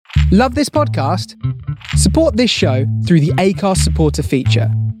Love this podcast? Support this show through the Acast supporter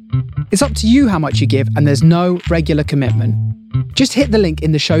feature. It's up to you how much you give, and there's no regular commitment. Just hit the link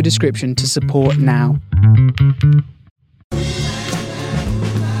in the show description to support now.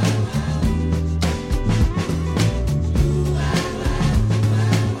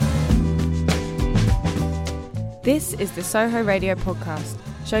 This is the Soho Radio Podcast,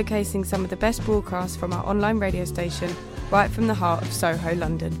 showcasing some of the best broadcasts from our online radio station, right from the heart of Soho,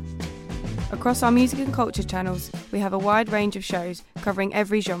 London. Across our music and culture channels, we have a wide range of shows covering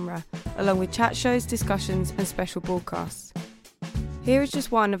every genre, along with chat shows, discussions and special broadcasts. Here is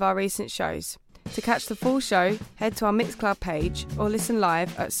just one of our recent shows. To catch the full show, head to our Mixcloud page or listen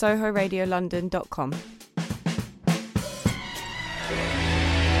live at sohoradiolondon.com.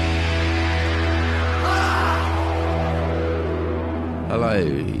 Hello,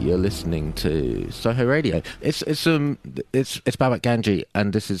 you're listening to Soho Radio. It's Babak Ganji,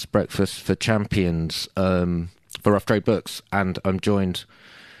 and this is Breakfast for Champions for Rough Trade Books, and I'm joined.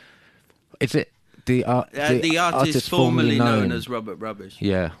 Is it the artist formerly known as Robert Rubbish?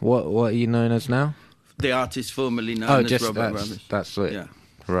 Yeah. What are you known as now? The artist formerly known as Robert Rubbish. That's it. Yeah.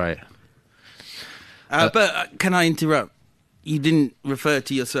 Right. But can I interrupt? You didn't refer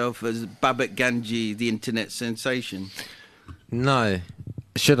to yourself as Babak Ganji, the internet sensation. No,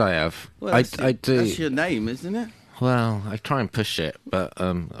 should I have? Well, I do. That's your name, isn't it? Well, I try and push it, but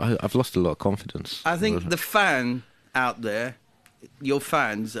I've lost a lot of confidence. I think the fan out there, your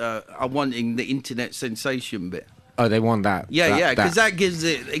fans, are wanting the internet sensation bit. Oh, they want that. Yeah, because that gives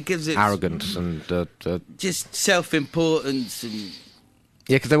it arrogance and just self-importance and.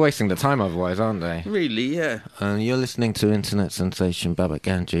 Yeah, because they're wasting the time otherwise, aren't they? Really, yeah. You're listening to internet sensation Babak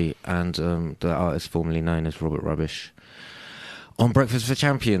Ganji and the artist formerly known as Robert Rubbish on Breakfast for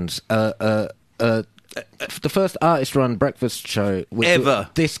Champions. The first artist-run breakfast show ever,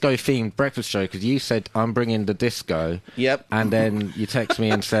 disco-themed breakfast show. Because you said I'm bringing the disco. Yep. And then you text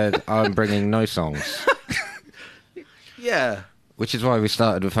me and said I'm bringing no songs. Yeah. Which is why we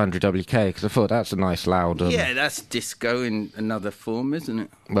started with 100 WK, because I thought that's a nice loud... yeah, that's disco in another form, isn't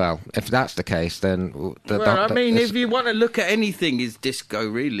it? Well, if that's the case, then... if you want to look at anything, it's disco,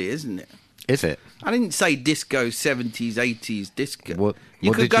 really, isn't it? Is it? I didn't say disco, 70s, 80s disco.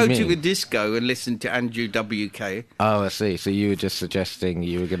 You could go to a disco and listen to Andrew WK. Oh, I see. So you were just suggesting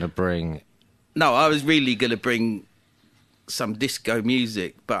you were going to bring... No, I was really going to bring some disco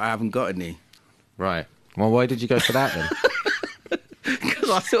music, but I haven't got any. Right. Well, why did you go for that, then? Because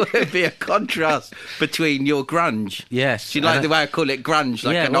I thought it'd be a contrast between your grunge. Yes. Do you like the way I call it grunge,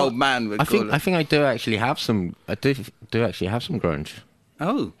 like an old man would call it? I think I do actually have some... I do actually have some grunge.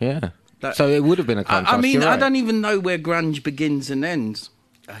 Oh. Yeah. So it would have been a contrast. I mean, right. I don't even know where grunge begins and ends.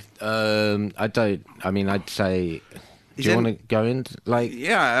 I don't... I mean, I'd say... Do you want to go in?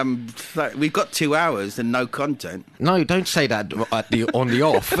 Yeah, we've got 2 hours and no content. No, don't say that on the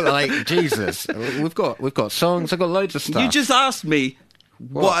off. Like, Jesus. We've got songs, I've got loads of stuff. You just asked me,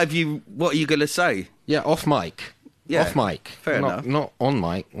 what are you going to say? Yeah, off mic. Yeah, off mic. Fair enough. Not on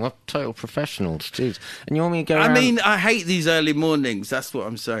mic. We're total professionals. Jeez. And you want me to go I around... mean, I hate these early mornings. That's what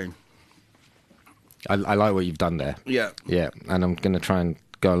I'm saying. I like what you've done there. Yeah. Yeah, and I'm going to try and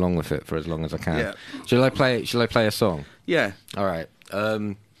go along with it for as long as I can. Yeah. Shall I play a song? Yeah. All right.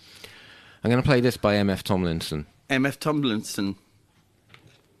 I'm going to play this by M.F. Tomlinson. M.F. Tomlinson.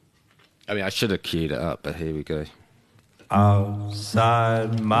 I mean, I should have queued it up, but here we go.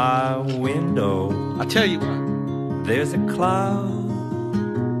 Outside my window, I tell you what, there's a cloud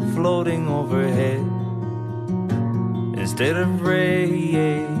floating overhead. Instead of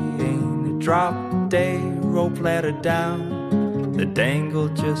rain, it dropped a rope ladder down that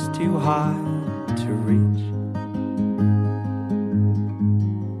dangled just too high to reach.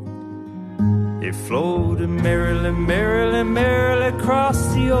 It floated merrily, merrily, merrily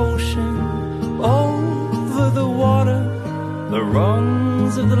across the ocean, over the water, the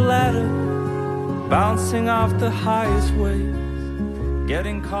rungs of the ladder, bouncing off the highest waves,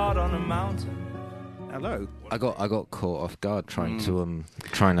 getting caught on a mountain. Hello. I got caught off guard trying to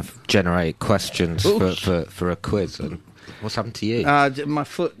generate questions for a quiz. And what's happened to you? My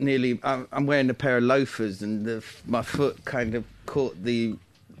foot nearly. I'm wearing a pair of loafers, and my foot kind of caught the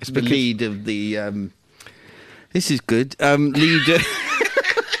lead of the. This is good. Lead.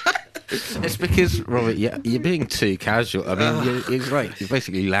 It's because, Robert, you're being too casual. I mean, you're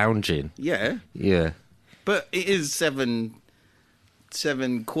basically lounging. Yeah. Yeah. But it is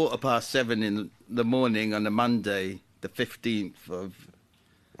 7:15 in the morning on a Monday, the 15th of.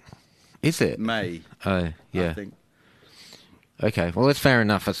 Is it May? Oh, yeah. I think. Okay, well, it's fair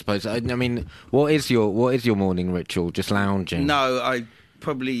enough, I suppose. I mean, what is your morning ritual? Just lounging? No,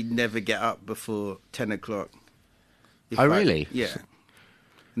 probably never get up before 10 o'clock. Really? Yeah.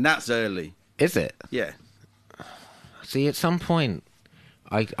 And that's early. Is it? Yeah. See, at some point,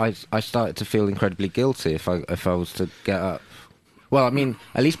 I started to feel incredibly guilty if I was to get up. Well, I mean,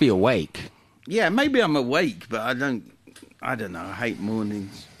 at least be awake. Yeah, maybe I'm awake, but I don't know. I hate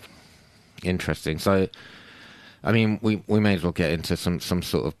mornings. Interesting. So, I mean, we may as well get into some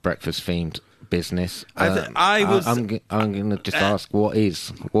sort of breakfast themed business. I'm going to just ask, what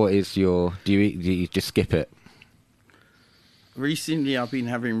is your? Do you just skip it? Recently, I've been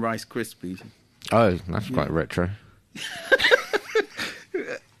having Rice Krispies. Oh, that's quite retro.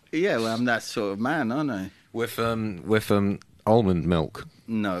 Yeah, well, I'm that sort of man, aren't I? With almond milk.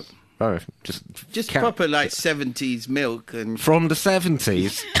 No. Oh, just proper like 70s milk and from the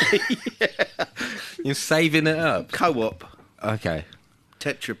 70s. Yeah. You're saving it up. Co-op. Okay.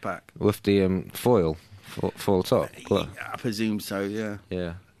 Tetra Pak with the foil top. I presume so. Yeah.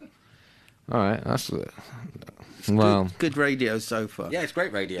 Yeah. All right. That's good radio so far. Yeah, it's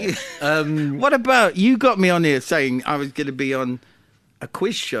great radio. What about you? Got me on here saying I was going to be on a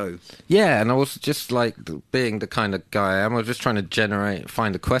quiz show. Yeah, and I was just like being the kind of guy I am. I was just trying to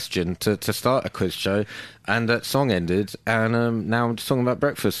find a question to start a quiz show, and that song ended, and now I'm just talking about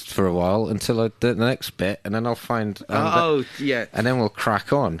breakfast for a while until I do the next bit, and then I'll find. Yeah, and then we'll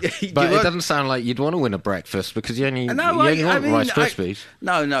crack on. But it doesn't sound like you'd want to win a breakfast because you only want Rice Krispies.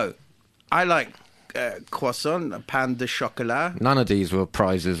 No, I like croissant, pain de chocolat. None of these were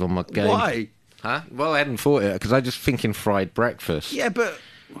prizes on my game. Why? Huh? Well, I hadn't thought it because I was just thinking fried breakfast. Yeah, but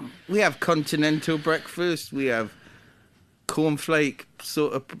we have continental breakfast. We have cornflake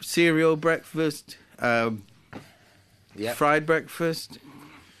sort of cereal breakfast. Fried breakfast.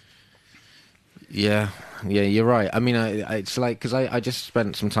 Yeah, you're right. I mean, it's like because I just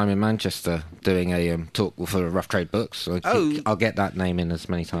spent some time in Manchester doing a talk for Rough Trade Books. So I'll get that name in as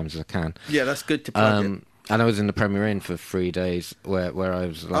many times as I can. Yeah, that's good to plug it. And I was in the Premier Inn for 3 days where I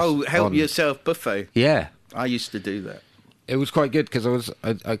was... help yourself buffet. Yeah. I used to do that. It was quite good because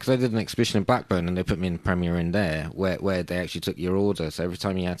I did an exhibition in Blackburn and they put me in the Premier Inn there where they actually took your order. So every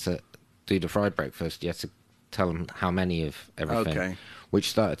time you had to do the fried breakfast, you had to tell them how many of everything. Okay. Which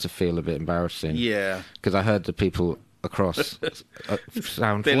started to feel a bit embarrassing. Yeah. Because I heard the people across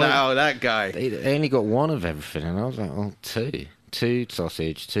sound... that guy. They only got one of everything and I was like, two. 2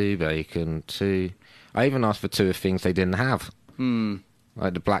 sausage, 2 bacon, 2... I even asked for 2 of things they didn't have.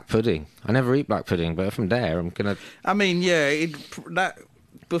 Like the black pudding. I never eat black pudding, but if I'm there, I'm going to... I mean, yeah, that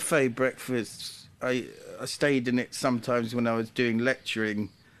buffet breakfast, I stayed in it sometimes when I was doing lecturing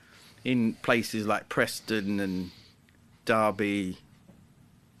in places like Preston and Derby.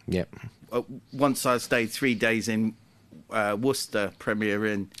 Yep. Once I stayed 3 days in Worcester, Premier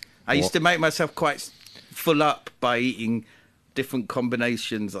Inn. I used to make myself quite full up by eating different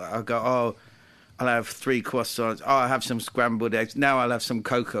combinations. I go, I'll have 3 croissants. I'll have some scrambled eggs. Now I'll have some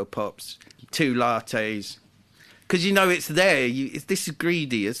Cocoa Pops, 2 lattes. Because, it's there. This is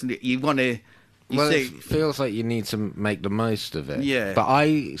greedy, isn't it? You want to... It feels like you need to make the most of it. Yeah. But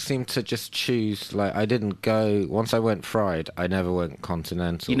I seem to just choose... Like, I didn't go... Once I went fried, I never went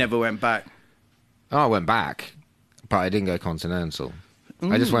continental. You never went back? Oh, I went back. But I didn't go continental.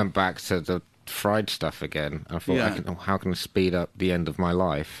 I just went back to the fried stuff again. I thought, how can I speed up the end of my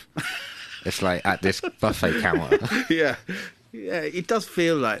life? It's like at this buffet counter. Yeah, it does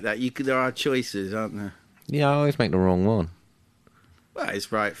feel like that. There are choices, aren't there? Yeah, I always make the wrong one. Well,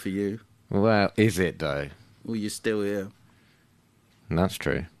 it's right for you. Well, is it though? Well, you're still here. That's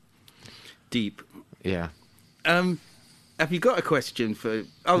true. Deep. Yeah. Have you got a question for?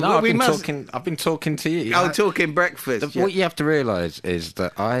 Oh, no, I've been talking to you. Oh, talking breakfast. What you have to realise is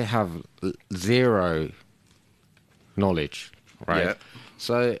that I have zero knowledge, right? Yeah.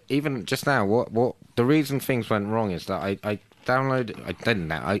 So even just now, what the reason things went wrong is that I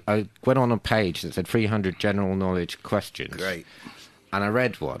went on a page that said 300 general knowledge questions. Great. And I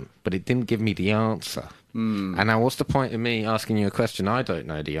read one, but it didn't give me the answer. And now what's the point of me asking you a question I don't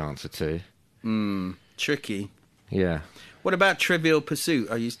know the answer to? Tricky. Yeah. What about Trivial Pursuit?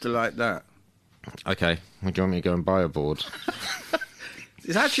 I used to like that. Okay. Well, do you want me to go and buy a board?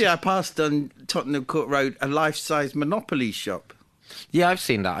 It's actually, I passed on Tottenham Court Road a life-size Monopoly shop. Yeah, I've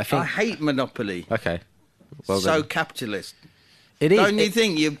seen that. I hate Monopoly. Okay. Well, so capitalist. It is. Don't you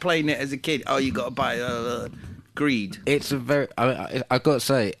think you're playing it as a kid? Oh, you got to buy greed. It's a very... I've got to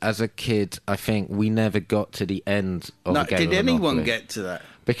say, as a kid, I think we never got to the end of a game of Monopoly. Did anyone get to that?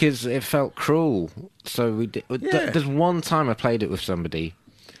 Because it felt cruel. So we did. Yeah. There's one time I played it with somebody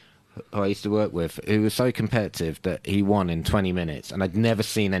who I used to work with who was so competitive that he won in 20 minutes, and I'd never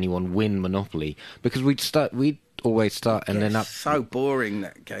seen anyone win Monopoly because we'd always start, and then so boring,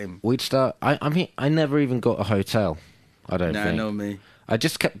 that game. we'd start. I mean, I never even got a hotel. I don't think. No, me. I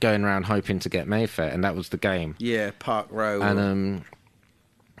just kept going around hoping to get Mayfair, and that was the game. Yeah, Park Row. And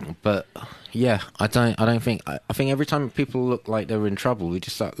but yeah, I don't think. I think every time people look like they were in trouble, we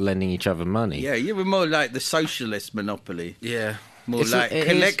just start lending each other money. Yeah, you were more like the socialist monopoly. Yeah, More like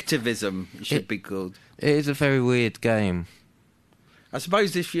collectivism. It should be called. It is a very weird game. I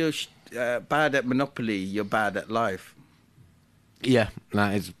suppose if you're bad at Monopoly, you're bad at life. Yeah,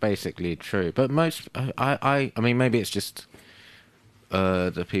 that is basically true. But most, I mean, maybe it's just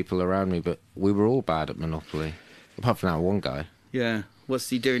the people around me, but we were all bad at Monopoly, apart from that one guy. Yeah. What's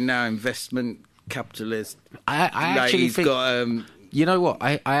he doing now? Investment capitalist. I actually he's think. got. You know what?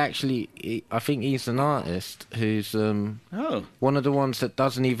 I think he's an artist who's one of the ones that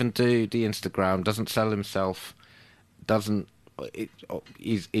doesn't even do the Instagram, doesn't sell himself, doesn't.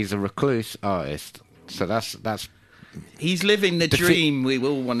 He's a recluse artist. So that's. He's living the dream we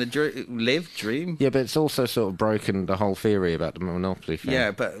all want to live. Dream. Yeah, but it's also sort of broken the whole theory about the Monopoly thing.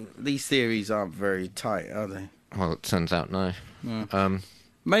 Yeah, but these theories aren't very tight, are they? Well, it turns out no. Yeah.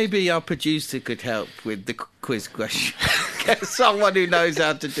 Maybe our producer could help with the quiz question. Get someone who knows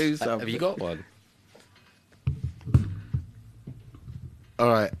how to do something. Have you got one?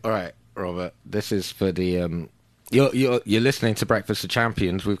 All right, Robert. This is for the. You're listening to Breakfast of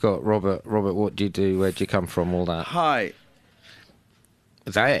Champions. We've got Robert. Robert, what do you do? Where do you come from? All that. Hi.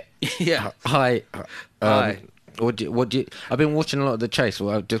 Is that it? Yeah. Hi. Hi. What do you? I've been watching a lot of The Chase. So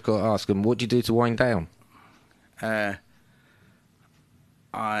I've just got to ask him. What do you do to wind down?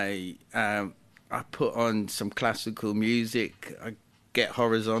 I put on some classical music. I get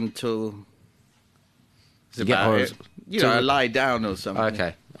horizontal. You get horizontal. You know, I lie down or something.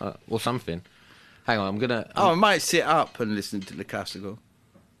 Okay. Or something. Hang on, I'm gonna. I might sit up and listen to the classical.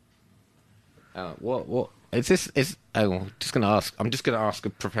 What is this? I'm just gonna ask. I'm just gonna ask a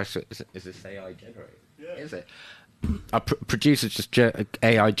professor. Is this AI generated? Yeah. Is it? Our producer's just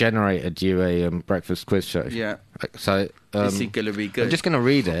AI generated you a breakfast quiz show. Yeah. So this is gonna be good. I'm just gonna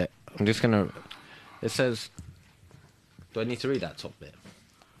read it. It says. Do I need to read that top bit?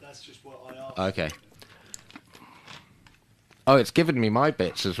 That's just what I asked. Okay. Oh, it's given me my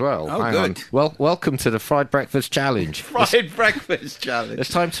bits as well. Oh, Hang good. on. Well, welcome to the Fried Breakfast Challenge. Fried Breakfast Challenge. It's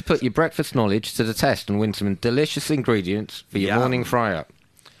time to put your breakfast knowledge to the test and win some delicious ingredients for your Yum. morning fry-up.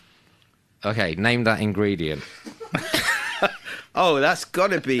 Okay, name that ingredient. Oh, that's got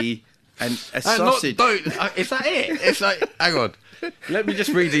to be a sausage. Is that it? It's like, hang on. Let me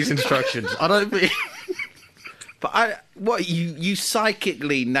just read these instructions. I don't mean... But you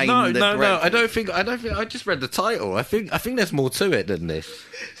psychically named No, the breakfast? I don't think. I just read the title. I think there's more to it than this.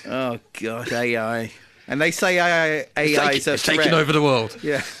 Oh God, AI, and they say AI is a it's threat. taking over the world.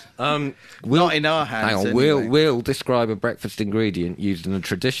 Yeah, We'll, not in our hands. Hang on, anyway. we'll describe a breakfast ingredient used in a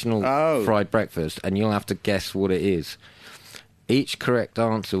traditional fried breakfast, and you'll have to guess what it is. Each correct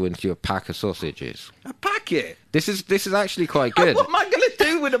answer wins you a pack of sausages. A packet. This is actually quite good. What am I going to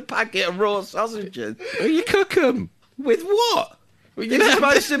do with a packet of raw sausages? You cook them. With what? This is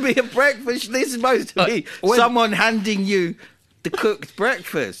supposed to be a breakfast. This is supposed to be someone handing you the cooked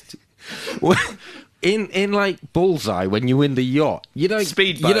breakfast. In like Bullseye, when you win the yacht, you don't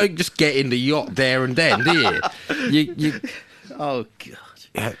Speedboat. You don't just get in the yacht there and then, do you? you Oh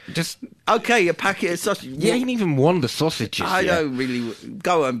God. just Okay, a packet of sausages. you ain't even won the sausages. I yet. don't really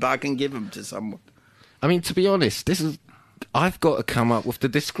go on back and give them to someone. I mean, to be honest, I've got to come up with the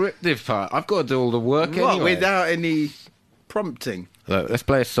descriptive part. I've got to do all the work What, anyway. without any prompting? Look, let's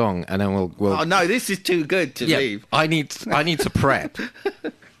play a song and then we'll. Oh no, this is too good to leave. I need to prep.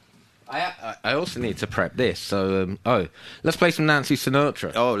 I also need to prep this. So let's play some Nancy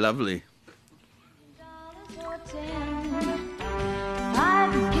Sinatra. Oh, lovely.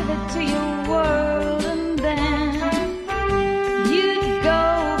 I'd give it to your world and then you'd go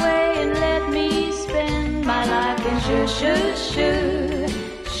away and let me spend my life in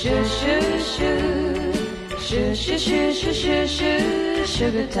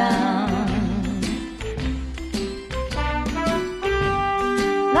Sugar Town.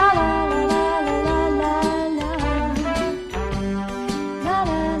 La la la la la la la la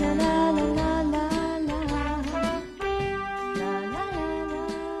la la la la la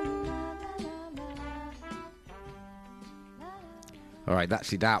All right,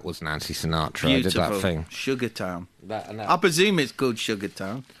 that was Nancy Sinatra. Beautiful. I did that thing. Sugar Town. That. I presume it's called Sugar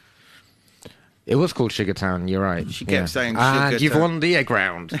Town. It was called Sugar Town. You're right. She kept saying and Sugar you've Town. won the air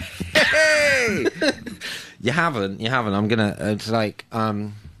ground. Hey! You haven't. I'm gonna. It's like.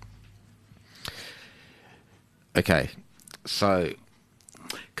 Okay, so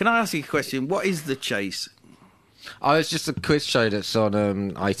Can I ask you a question? What is The Chase? Oh, it's just a quiz show that's on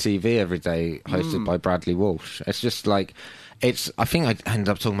ITV every day, hosted by Bradley Walsh. It's just like, I think I ended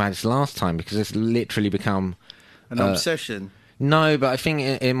up talking about this last time because it's literally become An obsession. No, but I think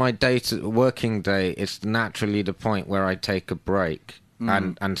in my working day, it's naturally the point where I take a break,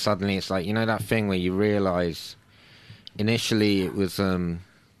 and suddenly it's like, you know, that thing where you realise. Initially, it was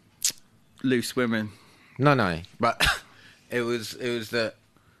Loose women. No, but it was that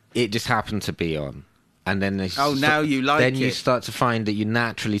it just happened to be on. And then now you like then it. you start to find that you're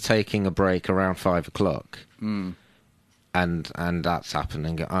naturally taking a break around 5 o'clock, and that's happened.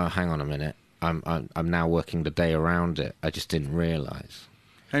 And go, oh, hang on a minute, I'm now working the day around it. I just didn't realise.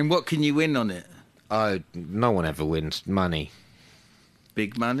 And what can you win on it? No one ever wins money.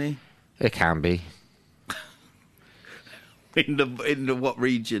 Big money. It can be. In the what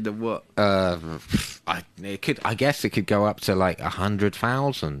region of what? I guess it could go up to like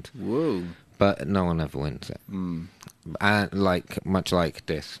 100,000. Whoa. But no one ever wins it. And much like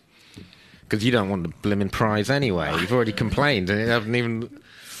this. Because you don't want the blimmin' prize anyway. You've already complained and you haven't even...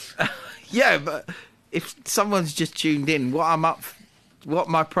 Yeah, but if someone's just tuned in, what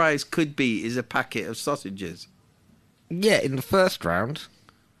my prize could be is a packet of sausages. Yeah, in the first round.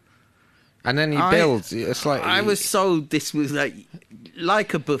 And then you build. It's like... I was sold this was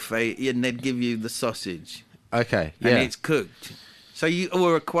like a buffet and they'd give you the sausage. Okay, yeah. And it's cooked. So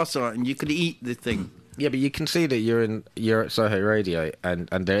or a croissant, and you could eat the thing. Yeah, but you can see that you're at Soho Radio, and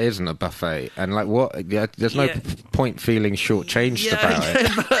there isn't a buffet, and like what? Yeah, there's no point feeling shortchanged about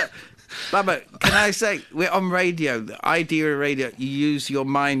it. But can I say we're on radio? The idea of radio, you use your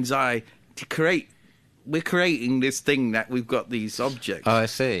mind's eye to create. We're creating this thing that we've got these objects. Oh, I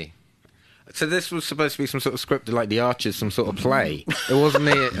see. So this was supposed to be some sort of scripted, like The Archers, some sort of play. It wasn't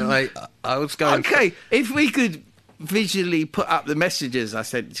me. Like I was going. Okay, if we could visually put up the messages I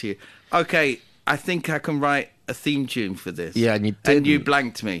sent to you. Okay, I think I can write a theme tune for this. Yeah, and you did. And you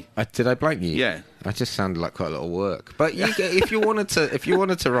blanked me. Did I blank you? Yeah. I just sounded like quite a lot of work. But if you wanted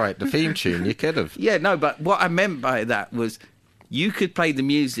to write the theme tune, you could have. Yeah, no, but what I meant by that was you could play the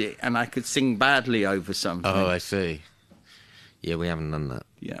music and I could sing badly over something. Oh, I see. Yeah, we haven't done that.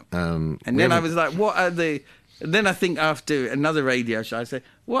 Yeah. And then I was like, what are the... And then I think after another radio show, I said,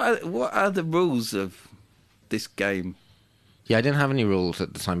 what are the rules of this game? Yeah, I didn't have any rules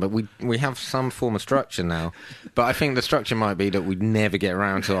at the time, but we have some form of structure now. But I think the structure might be that we'd never get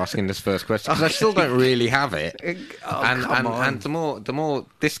around to asking this first question, because I still don't really have it. And the more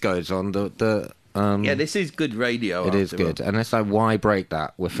this goes on, yeah, this is good radio. It is good, and it's like, why break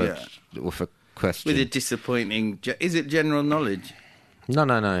that with a question? With a disappointing... Is it general knowledge?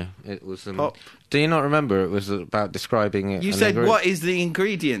 No. It was... Pop. Do you not remember? It was about describing it. You said, what is the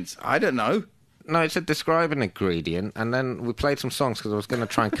ingredients? I don't know. No, it said describe an ingredient, and then we played some songs because I was going to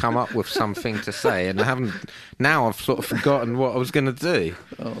try and come up with something to say, and I haven't... Now I've sort of forgotten what I was going to do.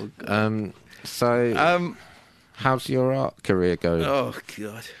 Oh, God. How's your art career going? Oh,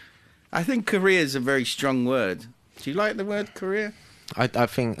 God. I think career is a very strong word. Do you like the word career? I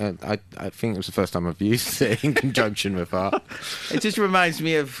think it was the first time I've used it in conjunction with art. It just reminds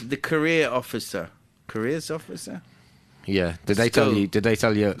me of the career officer. Careers officer? Yeah. Did they tell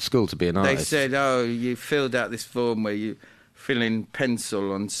you at school to be an artist? They said, oh, you filled out this form where you fill in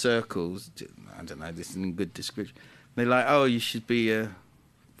pencil on circles. I don't know, this isn't a good description. They're like, oh, you should be a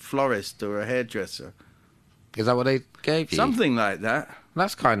florist or a hairdresser. Is that what they gave you? Something like that.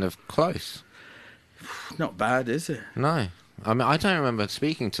 That's kind of close. Not bad, is it? No. I mean, I don't remember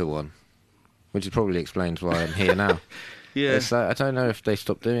speaking to one, which probably explains why I'm here now. Yeah. I don't know if they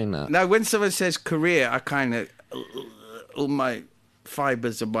stopped doing that. Now, when someone says career, I kind of... all my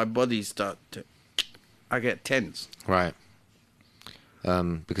fibres of my body I get tense. Right.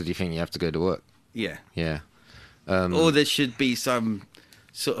 Because you think you have to go to work. Yeah. Yeah. Or there should be some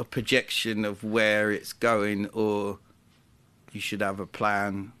sort of projection of where it's going, or you should have a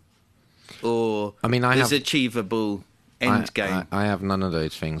plan, or there's achievable end game. I have none of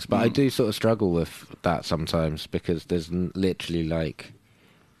those things, but I do sort of struggle with that sometimes, because there's literally like,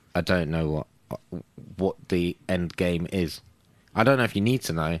 I don't know what the end game is. I don't know if you need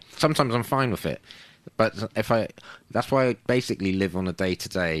to know. Sometimes I'm fine with it, but that's why I basically live on a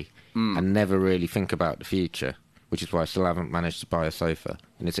day-to-day and never really think about the future, which is why I still haven't managed to buy a sofa,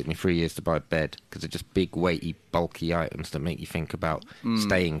 and it took me 3 years to buy a bed, because they're just big, weighty, bulky items that make you think about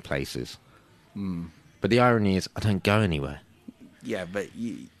staying places. But the irony is, I don't go anywhere. Yeah, but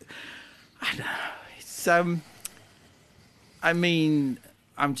I don't know. It's I mean,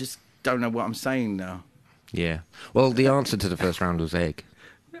 I'm just don't know what I'm saying now. Yeah. Well, the answer to the first round was egg.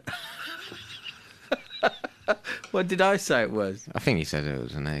 What did I say it was? I think you said it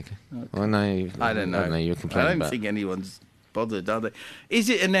was an egg. Okay. Well, no, I don't know. You were complaining I don't about. think anyone's bothered, are they? Is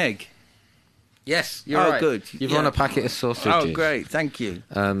it an egg? Yes, you're right. Good. You've won a packet of sausages. Oh, great. Thank you.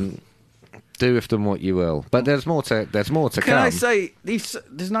 Do with them what you will. But there's more to come. Can I say,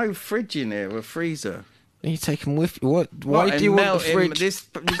 there's no fridge in here, or freezer. You take them with you. Why do you want the fridge?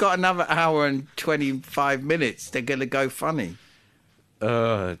 You've got another hour and 25 minutes. They're going to go funny.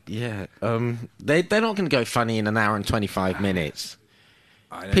 Yeah. They're not going to go funny in an hour and 25 minutes.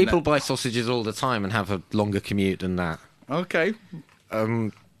 People buy sausages all the time and have a longer commute than that. Okay.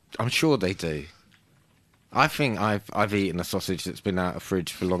 I'm sure they do. I think I've eaten a sausage that's been out of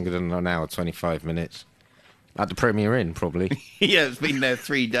fridge for longer than an hour 25 minutes. At the Premier Inn, probably. Yeah, it's been there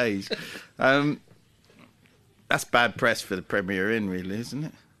 3 days. That's bad press for the Premier Inn, really, isn't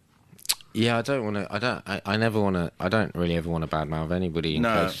it? Yeah, I don't really ever want to badmouth anybody in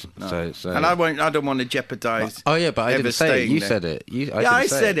case. No. So, and I don't want to jeopardise. Oh yeah, but I didn't say it. You said it. I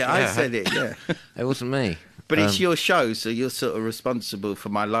said it. I said it. Yeah. It wasn't me. But it's your show, so you're sort of responsible for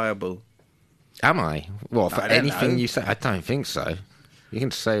my liable. Am I? Well, for anything know. you say, I don't think so. You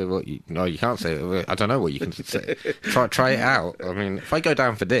can say what you. No, you can't say it. I don't know what you can say. Try it out. I mean, if I go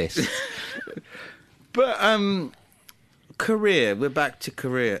down for this. But career. We're back to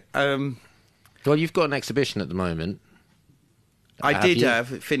career. Well, you've got an exhibition at the moment. I did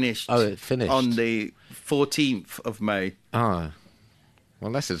have it finished. Oh, it finished on the 14th of May. Oh,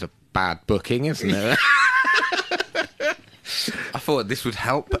 well, this is a bad booking, isn't it? I thought this would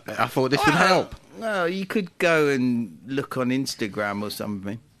help. Well, you could go and look on Instagram or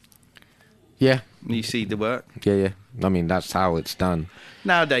something. Yeah. You see the work. Yeah. I mean, that's how it's done.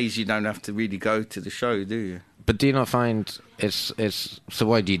 Nowadays, you don't have to really go to the show, do you? But do you not find it's... So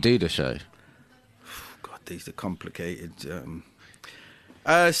why do you do the show? God, these are complicated.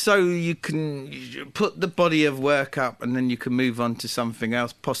 So you can put the body of work up and then you can move on to something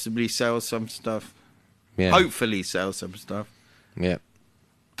else, possibly sell some stuff. Yeah. Hopefully sell some stuff. Yeah.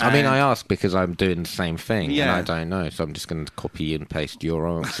 I mean, I ask because I'm doing the same thing and Yeah. I don't know, so I'm just going to copy and paste your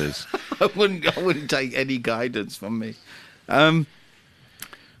answers. I wouldn't take any guidance from me. I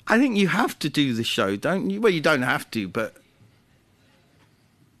think you have to do the show, don't you? Well, you don't have to, but...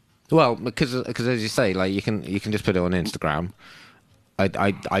 Well, because as you say, like you can just put it on Instagram.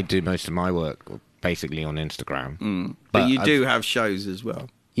 I do most of my work basically on Instagram. But you do have shows as well.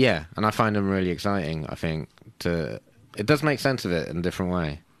 Yeah, and I find them really exciting, I think. It does make sense of it in a different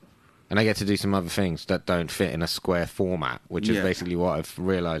way. And I get to do some other things that don't fit in a square format, which is basically what I've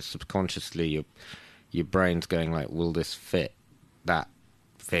realised subconsciously. Your brain's going like, will this fit that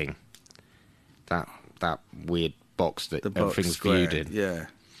thing? That weird box that everything's viewed in. Yeah.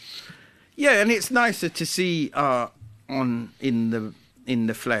 Yeah, and it's nicer to see art in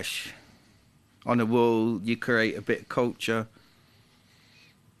the flesh. On a wall, you create a bit of culture.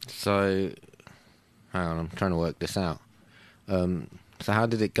 So, hang on, I'm trying to work this out. So how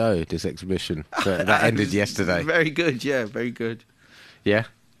did it go, this exhibition? That ended yesterday. Very good, yeah, very good. Yeah?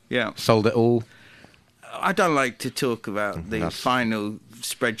 Yeah. Sold it all? I don't like to talk about the final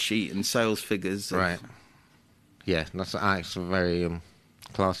spreadsheet and sales figures. Right. Yeah, that's very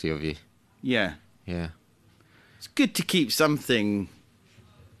classy of you. Yeah. Yeah. It's good to keep something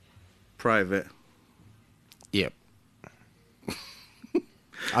private. Yep.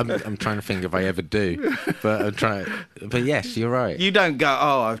 I'm trying to think if I ever do, but I'm trying. But yes, you're right. You don't go,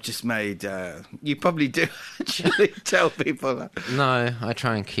 oh, I've just made... you probably do actually tell people that. No, I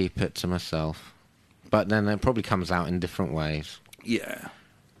try and keep it to myself. But then it probably comes out in different ways. Yeah.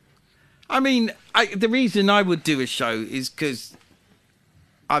 I mean, the reason I would do a show is because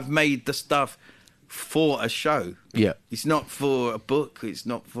I've made the stuff for a show. Yeah. It's not for a book. It's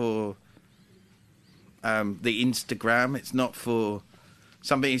not for the Instagram. It's not for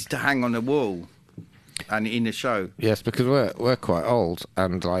something. It's to hang on a wall and in a show. Yes, because we're quite old,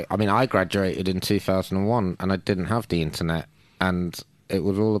 and I graduated in 2001, and I didn't have the internet, and it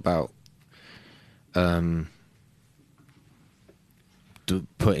was all about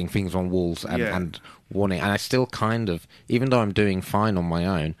putting things on walls and wanting, and I still kind of, even though I'm doing fine on my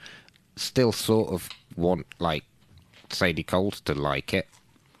own, still sort of want like Sadie Coles to like it.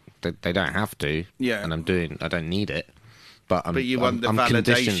 They don't have to. Yeah. And I don't need it. But you want the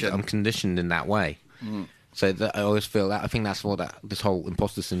validation. I'm conditioned in that way. So that I always feel that. I think that's what this whole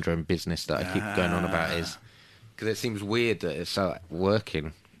imposter syndrome business that I keep going on about is, because it seems weird that it's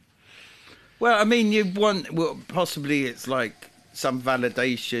working. Well, I mean, you want... Well, possibly it's like some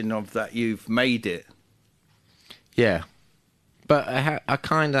validation of that you've made it. Yeah. But I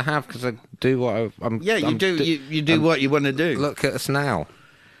kind of have, because I do what I'm... Yeah, you do. You do what you want to do. Look at us now.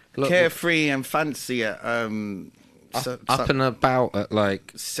 Carefree and fancy at up and about at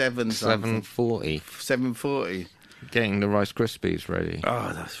like 7:40. 7:40. Getting the Rice Krispies ready.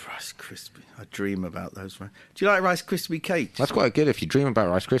 Oh, those Rice Krispies! I dream about those. Do you like Rice Krispie cakes? That's quite good if you dream about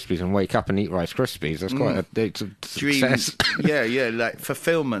Rice Krispies and wake up and eat Rice Krispies. That's quite a success. Yeah, like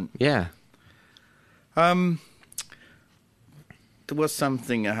fulfillment. Yeah. There was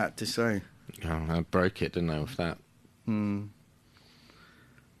something I had to say. Oh, I broke it, didn't I, with that?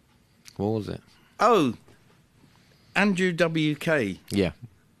 What was it? Oh, Andrew WK. Yeah.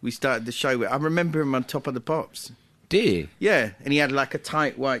 We started the show with. I remember him on Top of the Pops. Did you? Yeah, and he had like a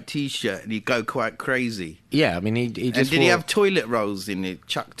tight white T-shirt and he'd go quite crazy. Yeah, I mean, he just... And did he have toilet rolls in it?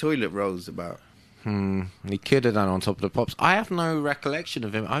 Chuck toilet rolls about? He could have done on Top of the Pops. I have no recollection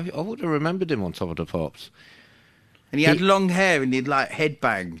of him. I would have remembered him on Top of the Pops. And he had long hair and he'd like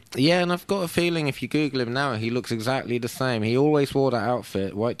headbang. Yeah, and I've got a feeling if you Google him now, he looks exactly the same. He always wore that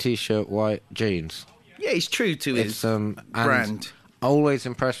outfit, white T-shirt, white jeans. Yeah, he's true to his brand. Always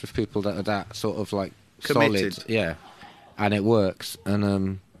impressed with people that are that sort of like committed. Solid. Yeah, and it works.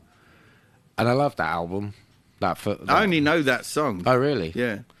 And I love that album. I only know that song. Oh, really?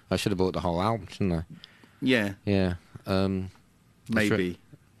 Yeah. I should have bought the whole album, shouldn't I? Yeah. Yeah. Maybe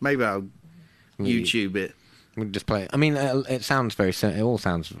I'll YouTube it. We just play it. I mean, it sounds very simple. It all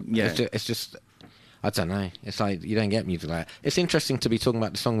sounds... Yeah. It's just... I don't know. It's like you don't get music like that. It's interesting to be talking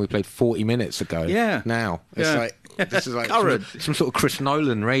about the song we played 40 minutes ago. Yeah. Now. It's like... This is like some sort of Chris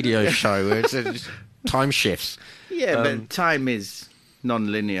Nolan radio show where it's just time shifts. Yeah, but time is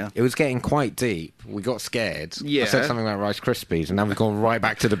non-linear. It was getting quite deep. We got scared. Yeah. I said something about Rice Krispies, and now we've gone right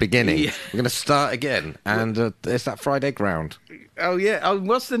back to the beginning. Yeah. We're going to start again, and it's that fried egg round. Oh, yeah. Oh,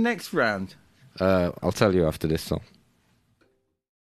 what's the next round? I'll tell you after this song.